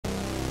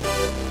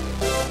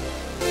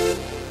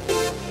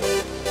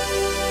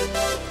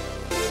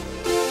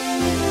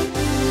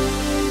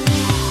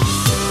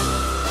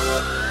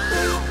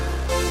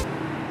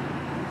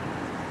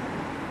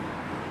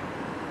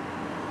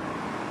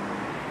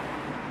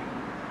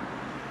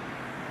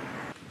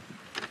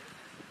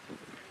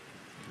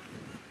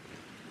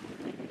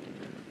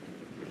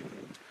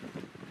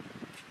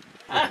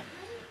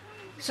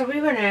So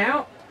we went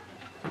out,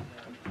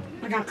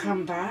 and I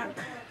come back,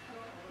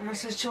 and I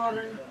said to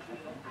Alan,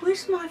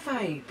 where's my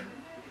vape?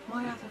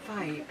 My other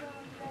vape?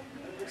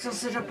 Because I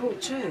said I bought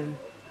two,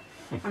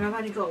 and I've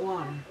only got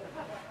one.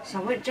 So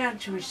I went down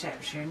to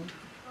reception,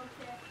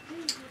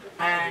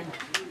 and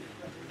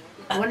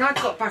when I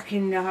got back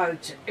in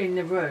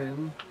the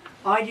room,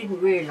 I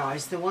didn't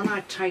realise the one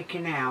I'd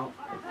taken out,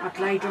 I'd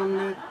laid on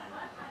the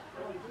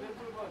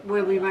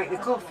where we make the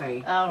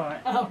coffee. All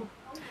right. Oh.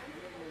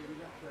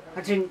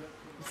 I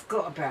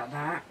forgot about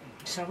that.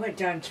 So I went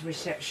down to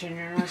reception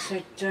and I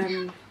said,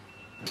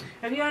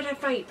 have you had a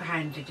vape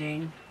handed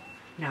in?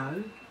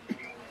 No.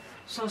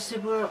 So I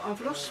said, well, I've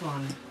lost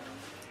one.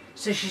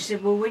 So she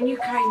said, well, when you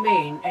came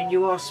in and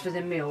you asked for the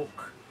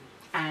milk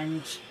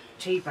and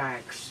tea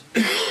bags,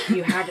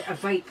 you had a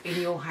vape in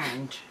your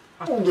hand.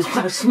 Oh, there's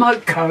no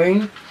smoke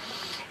going.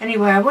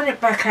 Anyway, I went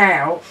back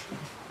out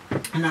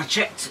and I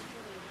checked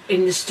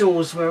in the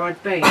stores where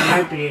I'd been.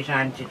 Nobody had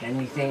handed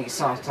anything,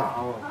 so I thought,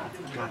 oh, I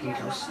bloody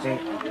lost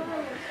it.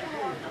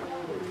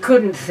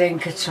 Couldn't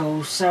think at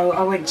all, so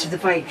I went to the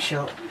vape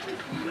shop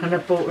and I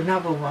bought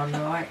another one,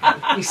 right?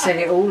 He set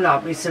it all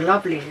up, it's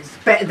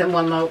better than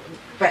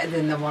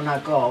the one I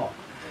got.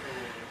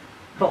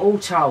 But all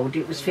told,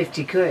 it was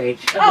 50 quid.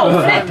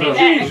 Oh,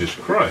 Jesus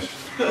Christ.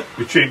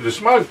 You're cheap to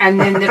smoke. And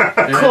then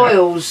the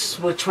coils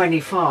were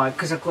 25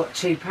 because I've got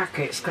 2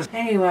 packets.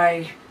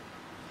 Anyway,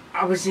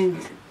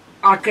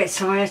 I'd get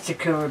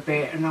sciatica a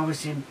bit and I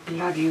was in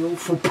bloody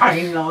awful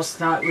pain last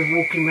night with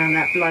walking around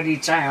that bloody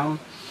town.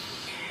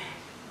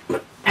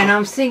 And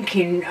I'm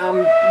thinking, I'm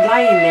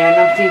laying there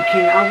and I'm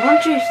thinking, I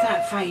wonder if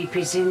that vape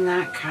is in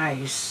that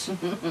case.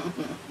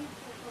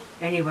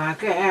 Anyway, I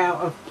get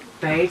out of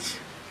bed,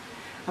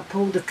 I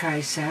pull the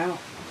case out,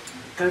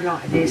 go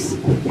like this,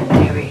 and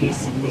there it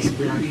is in this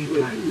bloody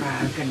black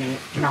bag,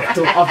 and I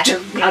thought, I've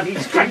just bloody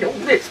spent all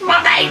this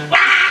money!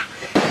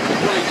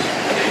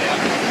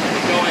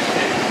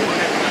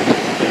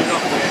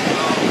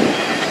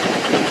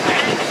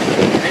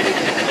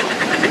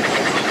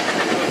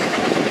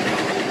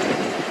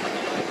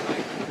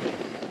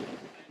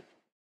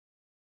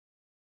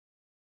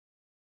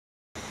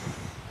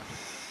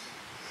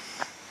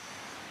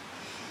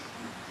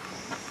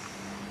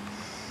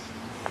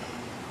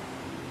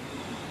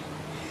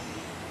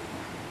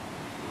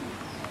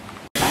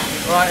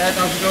 Right, Ed,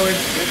 how's it going?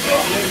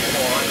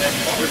 Alright then,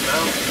 good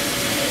now.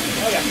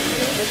 Oh yeah.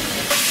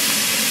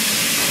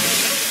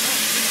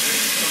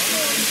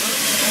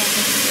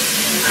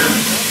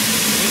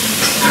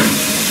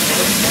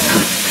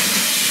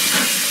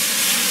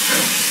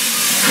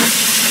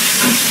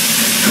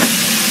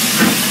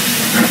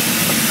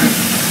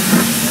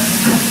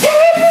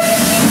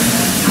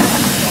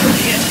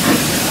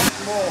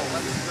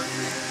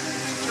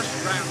 It's just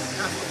round the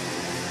castle.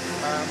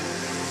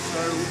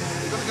 So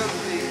we've got to go to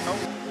the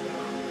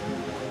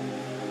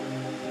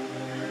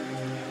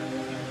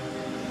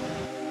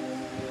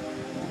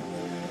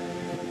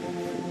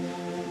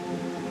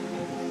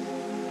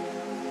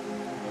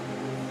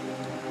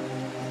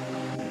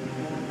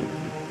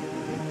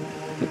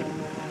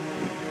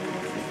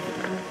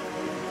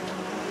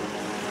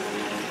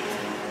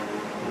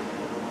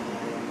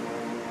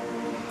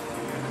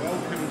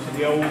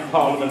The old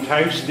Parliament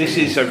House. This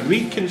is a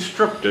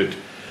reconstructed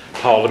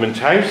Parliament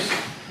House,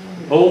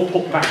 all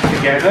put back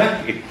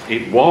together.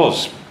 It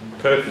was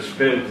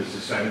purpose-built as a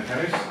Senate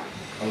House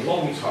a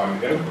long time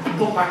ago,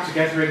 put back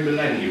together in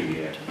millennium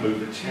year,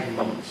 over 10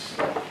 months.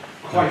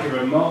 Quite a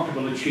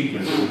remarkable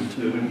achievement.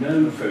 There were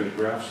no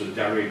photographs or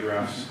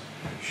diagraphs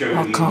showing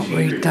I can't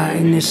read that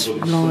in this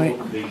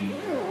light. The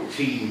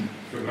team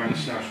from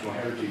Manchester National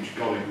Heritage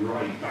got it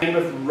right. The name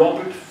of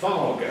Robert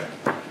Farger,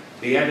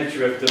 the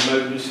editor of the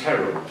Mowners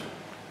Herald,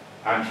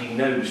 and he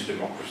knows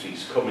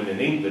democracy's coming in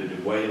England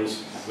and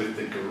Wales with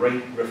the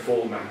Great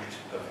Reform Act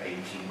of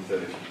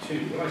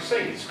 1832. Well, I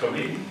say it's come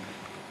in.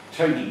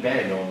 Tony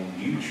Benn on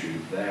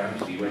YouTube there,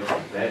 Anthony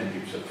Wedgwood Benn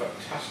gives a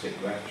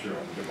fantastic lecture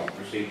on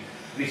democracy.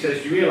 And he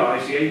says, do you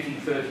realise the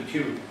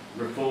 1832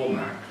 Reform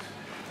Act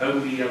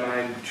only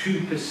allowed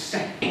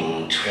 2%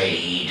 in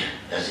trade,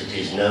 as it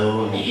is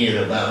known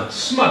hereabouts?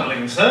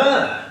 Smuggling,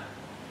 sir.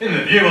 In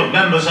the view of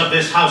members of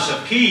this House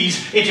of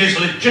Keys, it is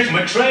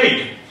legitimate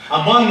trade,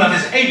 and one that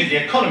has aided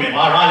the economy of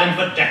our island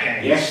for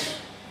decades. Yes,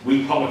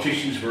 we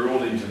politicians were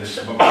all into the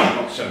smuggling,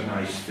 not so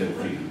nice,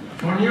 filthy.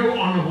 For new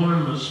honourable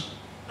members,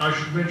 I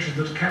should mention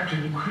that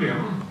Captain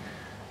Quilliam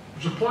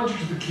was appointed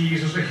to the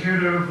Keys as a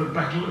hero of the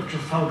Battle of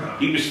Trafalgar.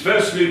 He was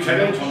first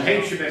lieutenant on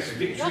HMS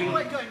Victory. What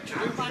we're going to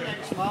do, my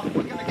name's Mark,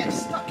 we're going to get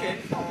stuck in,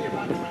 I'll be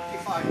about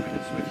 25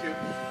 minutes with you.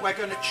 We're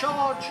going to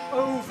charge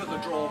over the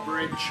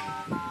drawbridge.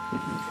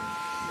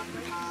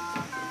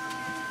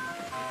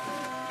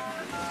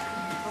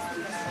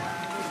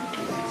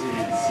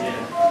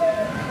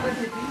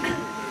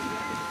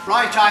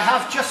 Right, I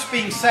have just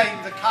been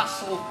saying the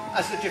castle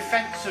as a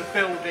defensive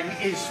building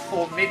is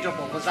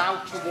formidable as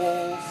outer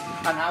walls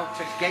and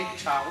outer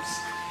gatehouse.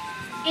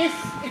 If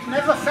it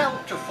never fell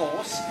to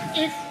force,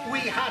 if we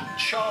had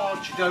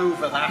charged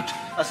over that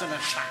as an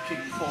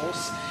attacking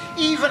force,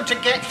 even to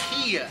get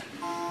here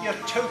you're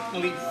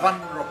totally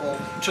vulnerable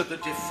to the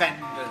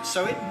defenders,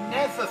 so it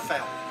never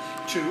fell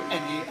to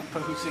any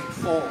opposing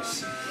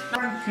force.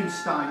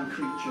 Frankenstein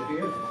creature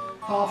here,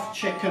 half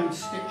chicken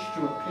stitched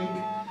to a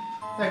pig.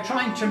 They're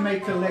trying to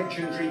make a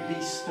legendary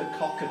beast, a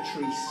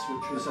cockatrice,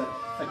 which was a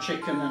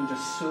chicken and a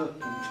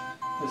serpent.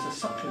 There's a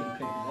suckling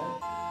pig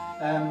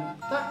there.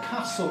 That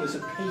castle is a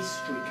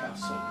pastry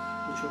castle,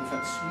 which would have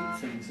had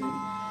sweet things in.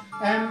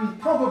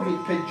 Probably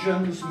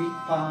pigeons, meat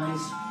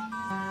pies.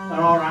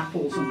 There are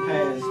apples and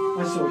pears.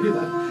 I saw you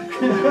there.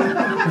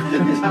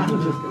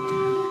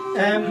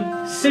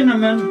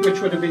 Cinnamon, which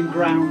would have been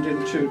ground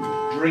into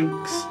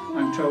drinks,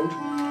 I'm told.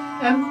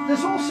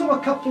 There's also a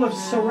couple of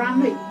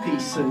ceramic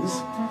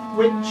pieces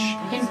which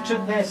hint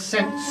at their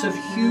sense of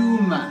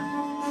humour.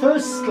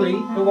 Firstly,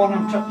 the one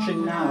I'm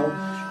touching now,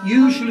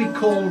 usually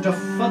called a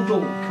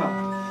fuddle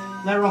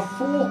cup. There are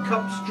 4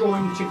 cups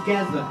joined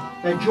together.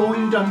 They're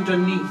joined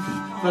underneath.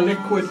 The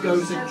liquid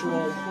goes into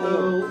all 4.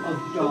 Earl of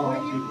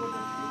Derby.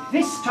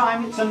 This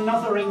time it's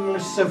another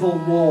English Civil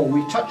War.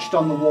 We touched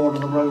on the War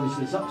of the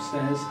Roses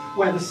upstairs,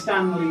 where the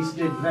Stanleys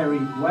did very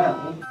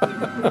well.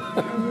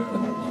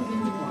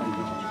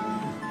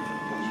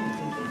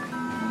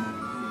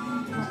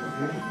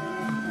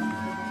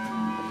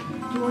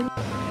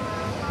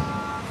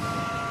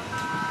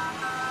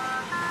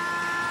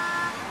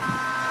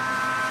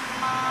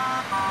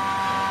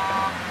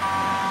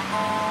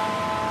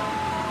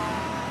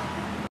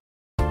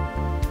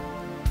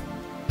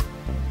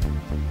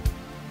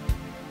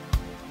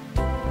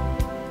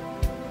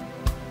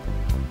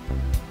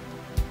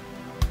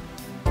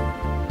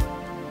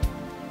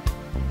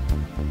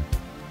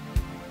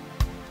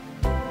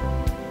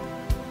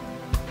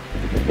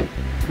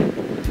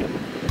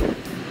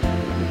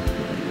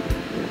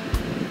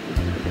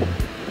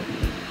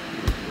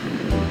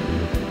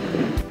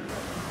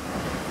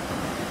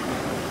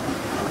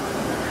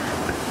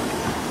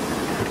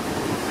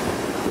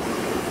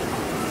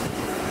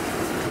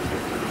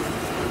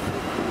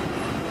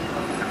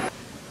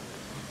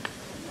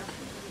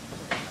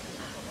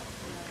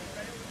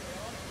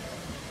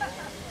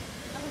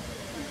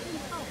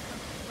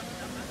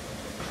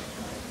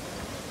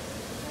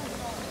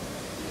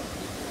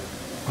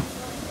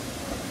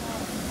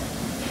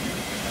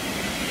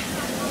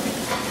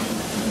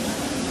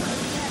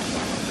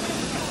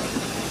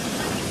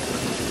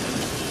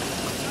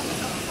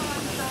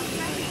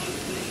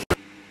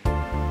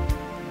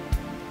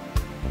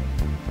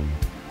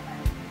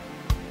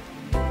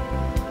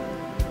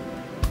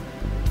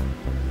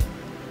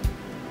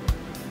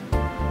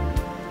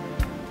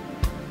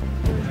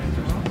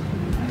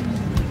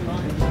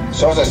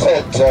 So as I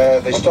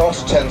said, they start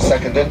at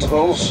 10-second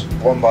intervals,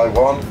 one by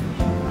one.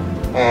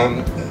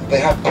 They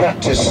have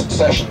practice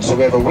sessions, so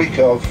we have a week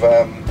of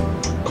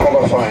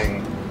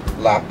qualifying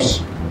laps.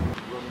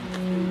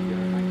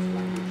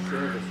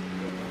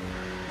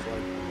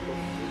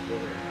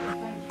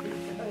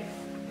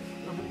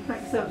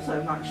 Thanks ever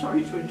so much.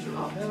 Sorry to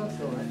interrupt. Yeah,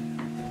 that's all right.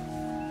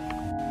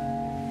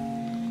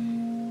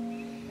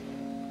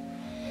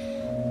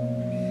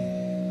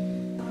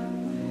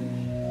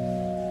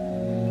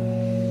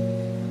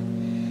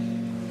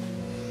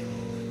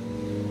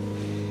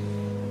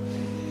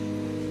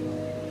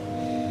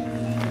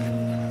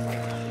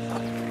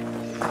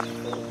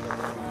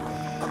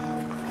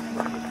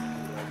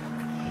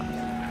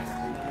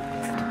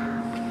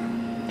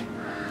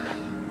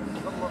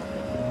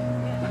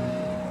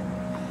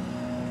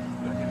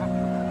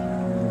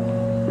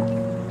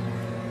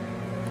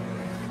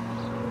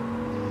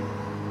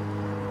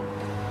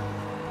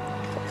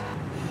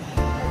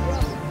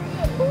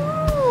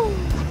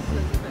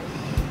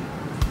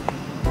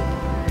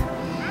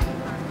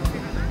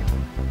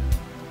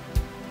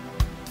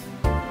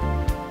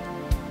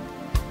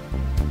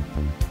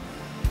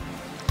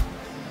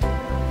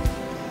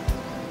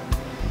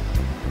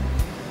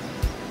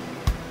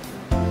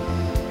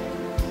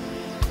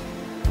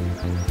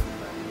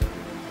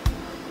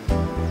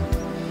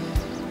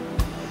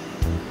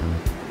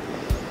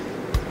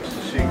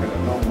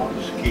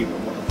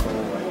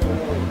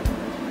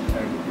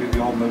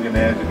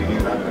 Millionaires if you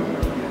do that.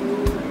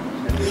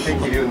 If you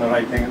think you're doing the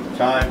right thing at the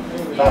time,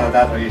 none of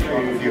that, or you show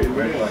a few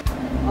quid. Like.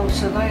 Oh,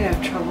 so they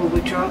have trouble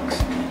with drugs.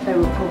 There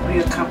were probably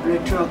a couple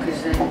of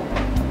druggers then.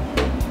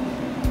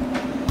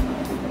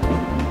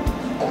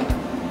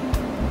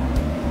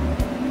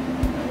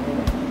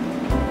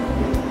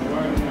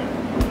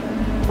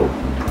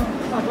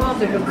 I'd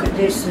rather look at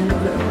this than look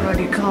at the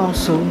bloody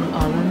castle,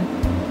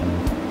 Alan.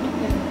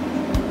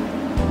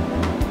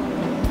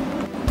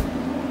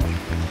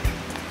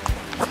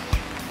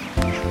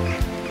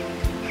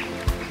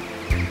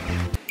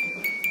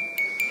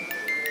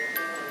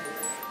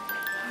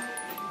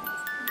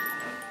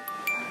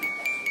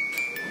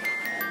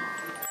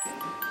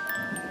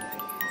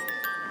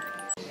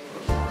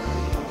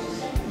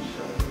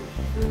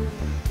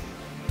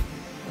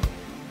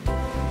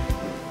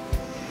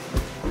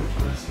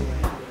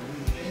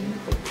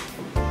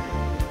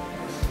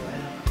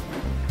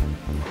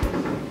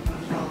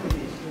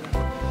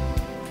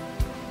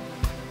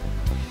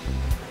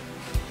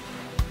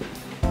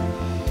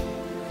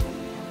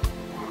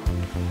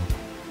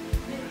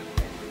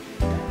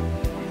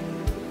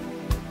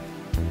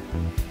 So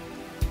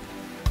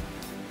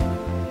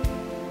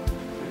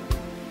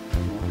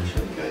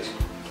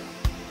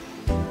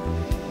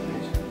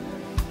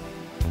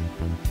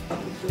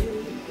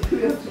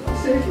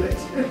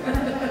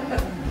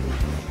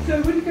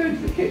when you go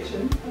into the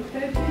kitchen,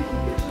 okay, into the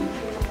kitchen.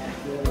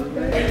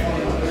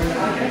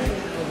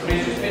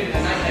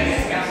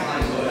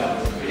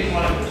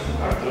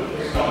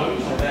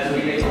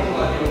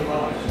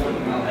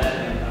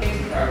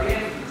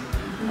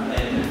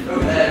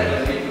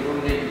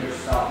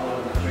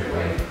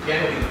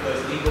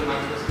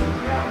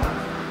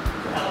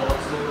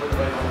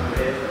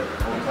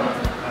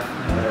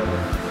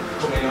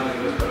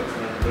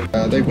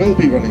 They will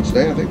be running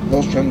today. I think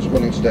horse trams are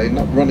running today,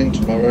 not running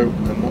tomorrow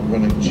and not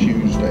running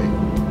Tuesday.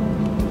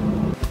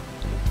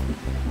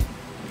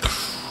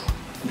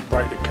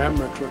 Break the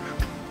camera, Trish.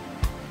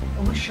 I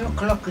wish your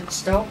clock would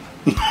stop.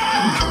 The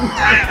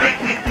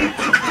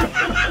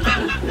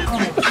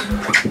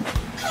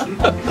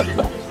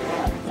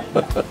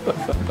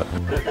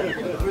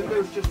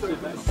window's just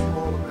open a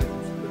small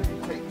amount, but if you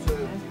take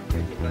turns, you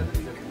take the letters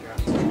in the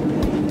gas.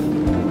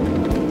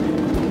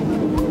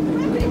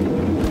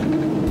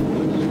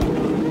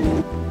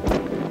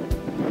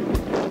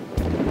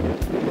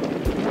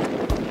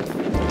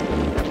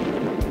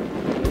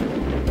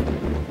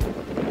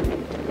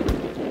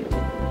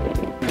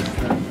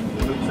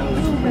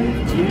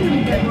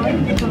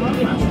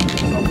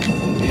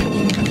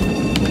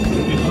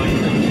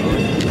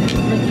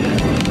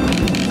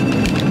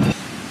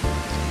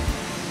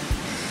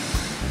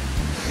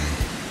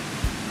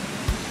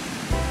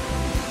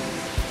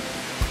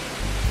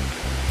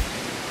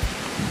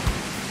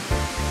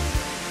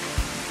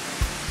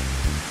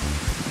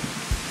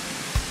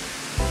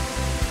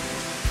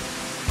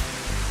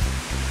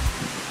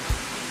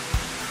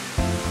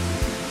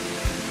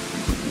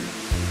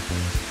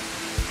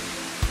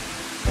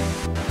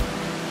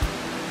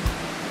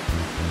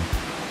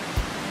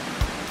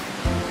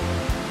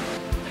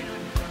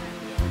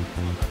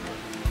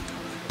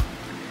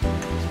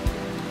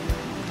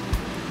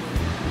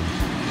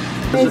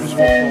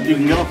 You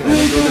can get off it.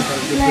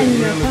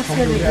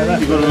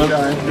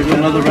 You've got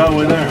another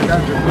railway there.